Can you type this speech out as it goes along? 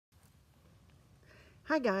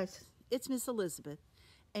Hi, guys. It's Miss Elizabeth.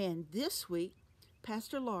 And this week,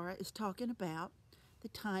 Pastor Laura is talking about the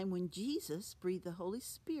time when Jesus breathed the Holy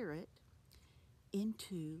Spirit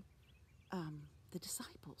into the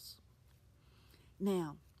disciples.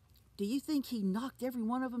 Now, do you think he knocked every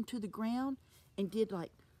one of them to the ground and did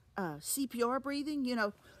like CPR breathing?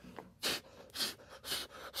 No, he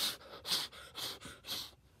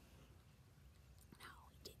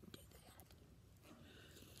didn't do that.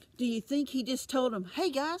 Do you think he just told them,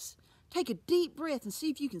 hey guys, take a deep breath and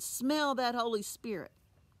see if you can smell that Holy Spirit?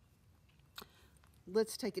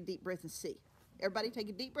 Let's take a deep breath and see. Everybody take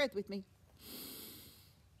a deep breath with me.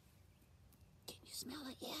 Can you smell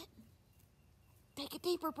it yet? Take a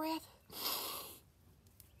deeper breath.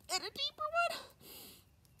 And a deeper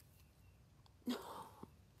one.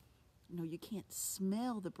 No, you can't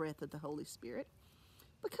smell the breath of the Holy Spirit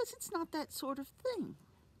because it's not that sort of thing.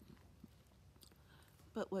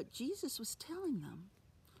 But what Jesus was telling them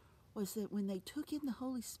was that when they took in the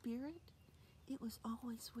Holy Spirit, it was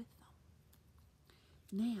always with them.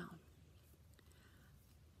 Now,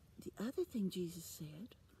 the other thing Jesus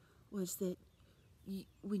said was that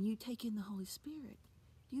when you take in the Holy Spirit,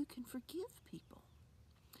 you can forgive people.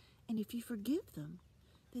 And if you forgive them,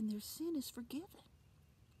 then their sin is forgiven.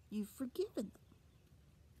 You've forgiven them.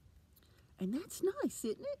 And that's nice,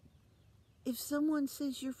 isn't it? If someone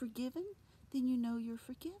says you're forgiven, then you know you're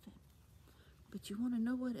forgiven. But you want to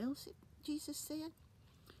know what else Jesus said?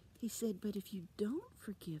 He said, but if you don't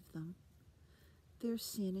forgive them, their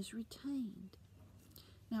sin is retained.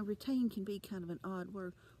 Now, retain can be kind of an odd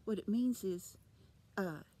word. What it means is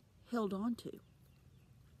held on to.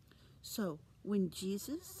 So, when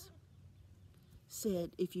Jesus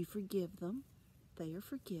said, if you forgive them, they are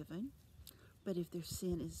forgiven. But if their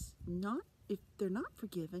sin is not, if they're not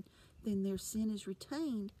forgiven, then their sin is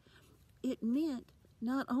retained. It meant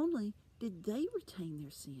not only did they retain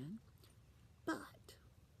their sin, but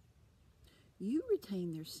you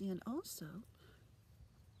retain their sin also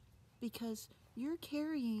because you're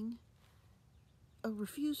carrying a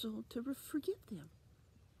refusal to forgive them.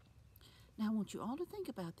 Now, I want you all to think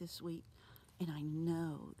about this week, and I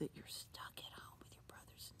know that you're stuck at home with your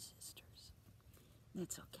brothers and sisters.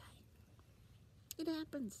 That's okay. It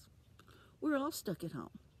happens. We're all stuck at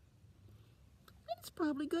home. And it's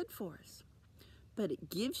probably good for us. But it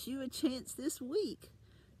gives you a chance this week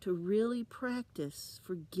to really practice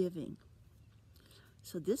forgiving.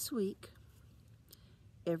 So this week,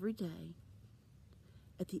 every day,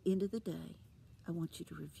 at the end of the day, I want you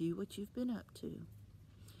to review what you've been up to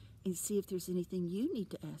and see if there's anything you need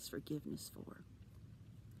to ask forgiveness for.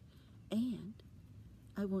 And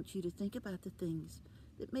I want you to think about the things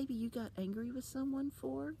that maybe you got angry with someone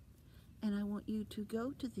for, and I want you to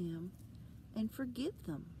go to them and forgive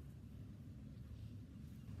them.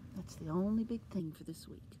 That's the only big thing for this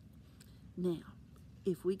week. Now,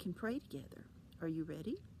 if we can pray together, are you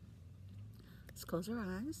ready? Let's close our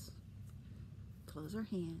eyes, close our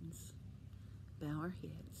hands, bow our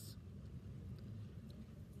heads.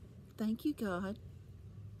 Thank you, God,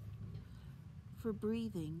 for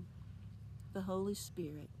breathing the Holy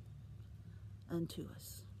Spirit unto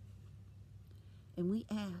us. And we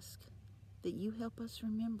ask that you help us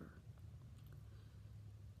remember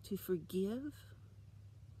to forgive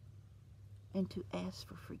and to ask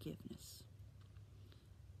for forgiveness.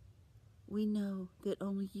 We know that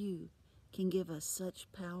only you can give us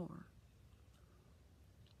such power.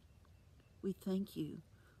 We thank you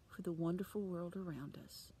for the wonderful world around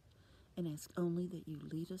us and ask only that you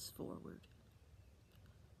lead us forward,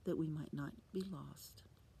 that we might not be lost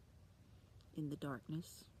in the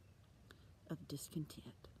darkness of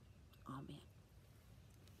discontent. Amen.